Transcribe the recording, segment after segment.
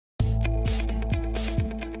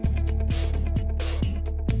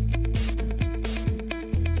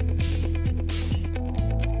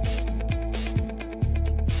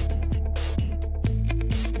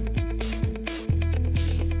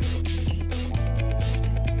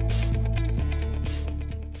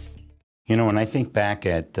You know, when I think back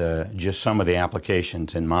at just some of the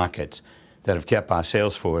applications and markets that have kept our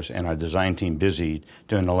sales force and our design team busy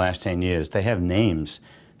during the last 10 years, they have names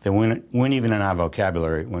that weren't even in our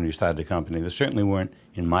vocabulary when we started the company. They certainly weren't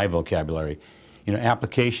in my vocabulary. You know,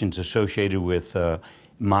 applications associated with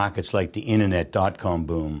markets like the internet, .com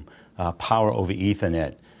boom, power over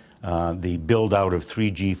Ethernet, the build out of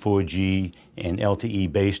 3G, 4G, and LTE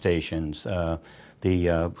base stations,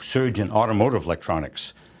 the surge in automotive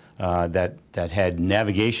electronics that had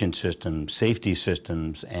navigation systems, safety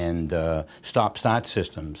systems, and stop-start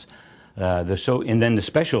systems. And then the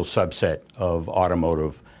special subset of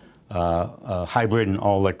automotive, hybrid and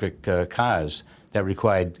all-electric cars that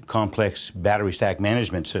required complex battery stack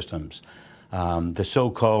management systems, the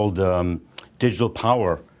so-called digital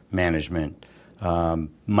power management,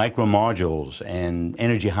 micro modules, and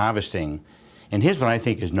energy harvesting. And here's what I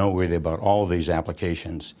think is noteworthy about all of these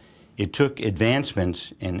applications. It took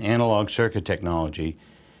advancements in analog circuit technology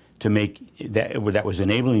to make that was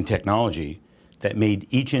enabling technology that made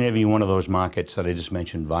each and every one of those markets that I just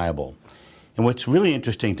mentioned viable. And what's really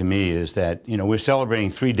interesting to me is that, you know, we're celebrating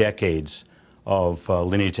 3 decades of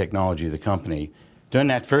linear technology of the company. During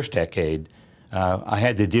that first decade, I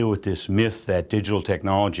had to deal with this myth that digital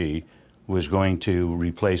technology was going to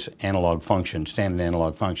replace analog functions, standard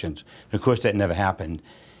analog functions. And of course, that never happened.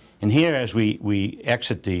 And here, as we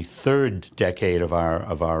exit the 3rd decade of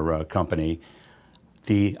our company,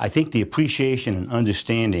 I think the appreciation and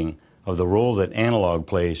understanding of the role that analog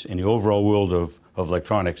plays in the overall world of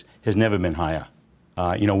electronics has never been higher.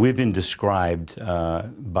 You know, we've been described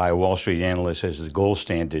by Wall Street analysts as the gold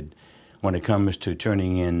standard when it comes to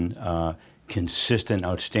turning in consistent,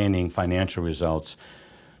 outstanding financial results.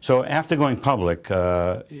 So after going public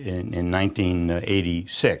in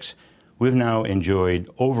 1986, we've now enjoyed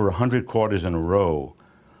over 100 quarters in a row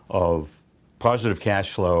of positive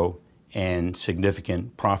cash flow and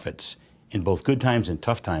significant profits in both good times and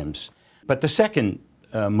tough times. But the second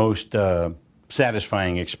most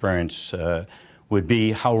satisfying experience would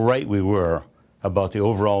be how right we were about the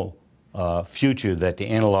overall future that the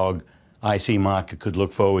analog IC market could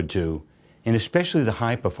look forward to, and especially the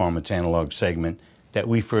high-performance analog segment that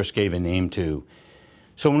we first gave a name to.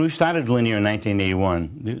 So when we started Linear in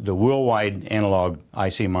 1981, the worldwide analog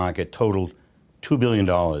IC market totaled $2 billion.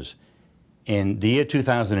 In the year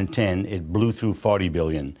 2010, it blew through $40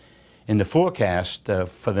 billion. And the forecast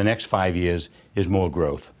for the next 5 years is more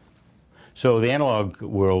growth. So the analog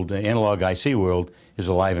world, the analog IC world, is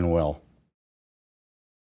alive and well.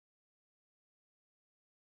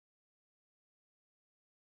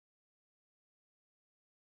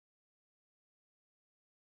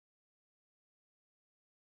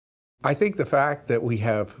 I think the fact that we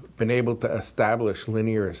have been able to establish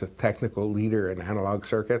Linear as a technical leader in analog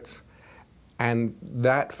circuits, and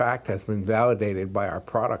that fact has been validated by our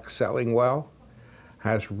product selling well,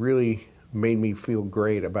 has really made me feel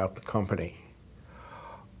great about the company.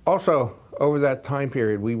 Also, over that time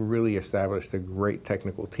period, we really established a great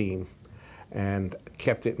technical team and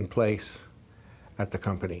kept it in place at the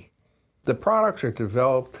company. The products are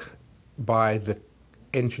developed by the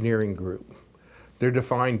engineering group. They're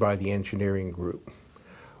defined by the engineering group.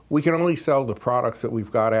 We can only sell the products that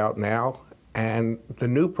we've got out now, and the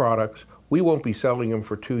new products, we won't be selling them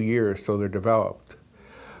for 2 years till they're developed.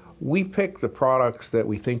 We pick the products that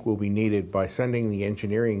we think will be needed by sending the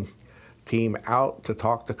engineering team out to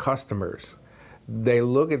talk to customers. They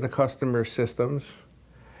look at the customer systems,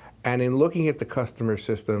 and in looking at the customer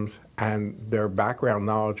systems and their background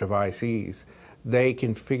knowledge of ICs, they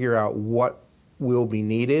can figure out what will be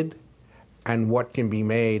needed and what can be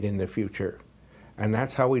made in the future. And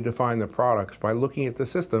that's how we define the products, by looking at the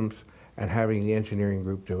systems and having the engineering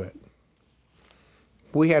group do it.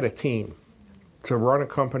 We had a team. To run a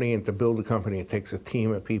company and to build a company, it takes a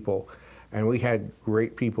team of people. And we had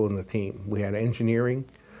great people in the team. We had engineering,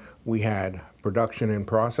 we had production and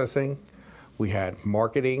processing, we had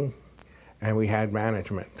marketing, and we had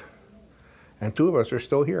management. And 2 of us are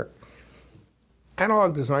still here.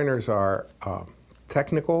 Analog designers are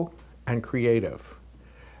technical and creative.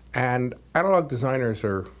 And analog designers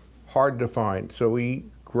are hard to find, so we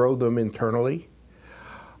grow them internally.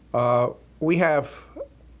 We have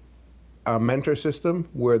a mentor system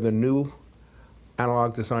where the new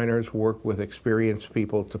analog designers work with experienced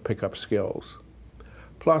people to pick up skills.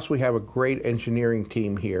 Plus, we have a great engineering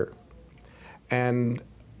team here. And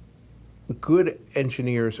good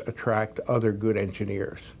engineers attract other good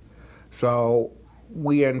engineers. So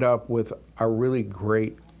we end up with a really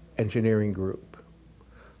great engineering group.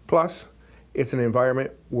 Plus, it's an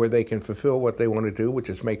environment where they can fulfill what they want to do, which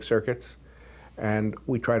is make circuits. And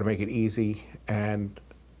we try to make it easy and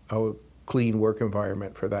clean work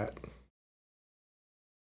environment for that.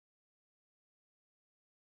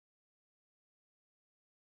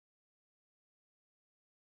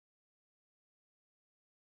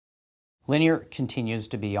 Linear continues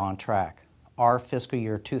to be on track. Our fiscal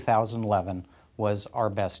year 2011 was our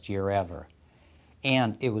best year ever.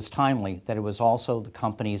 And it was timely that it was also the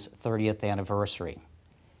company's 30th anniversary.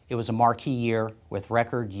 It was a marquee year with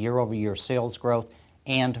record year-over-year sales growth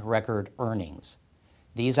and record earnings.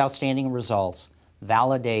 These outstanding results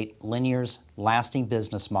validate Linear's lasting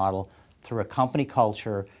business model through a company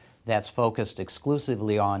culture that's focused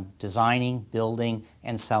exclusively on designing, building,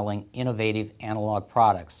 and selling innovative analog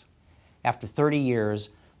products. After 30 years,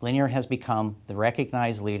 Linear has become the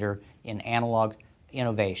recognized leader in analog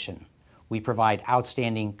innovation. We provide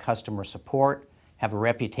outstanding customer support, have a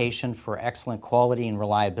reputation for excellent quality and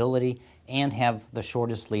reliability, and have the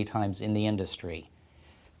shortest lead times in the industry.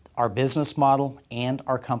 Our business model and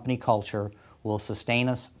our company culture will sustain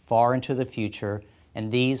us far into the future,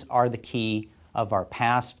 and these are the key of our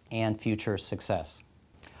past and future success.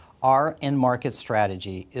 Our end market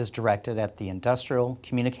strategy is directed at the industrial,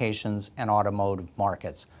 communications, and automotive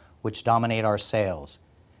markets, which dominate our sales.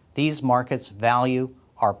 These markets value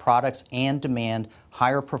our products and demand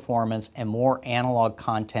higher performance and more analog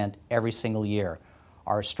content every single year.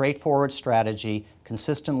 Our straightforward strategy,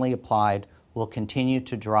 consistently applied, will continue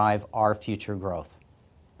to drive our future growth.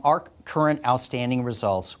 Our current outstanding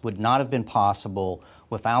results would not have been possible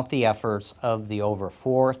without the efforts of the over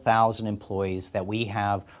 4,000 employees that we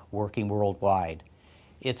have working worldwide.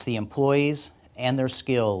 It's the employees and their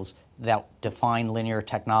skills that define Linear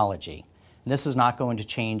Technology. This is not going to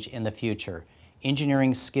change in the future.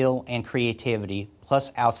 Engineering skill and creativity,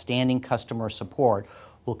 plus outstanding customer support,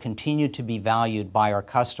 will continue to be valued by our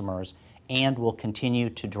customers and will continue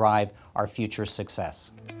to drive our future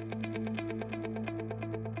success.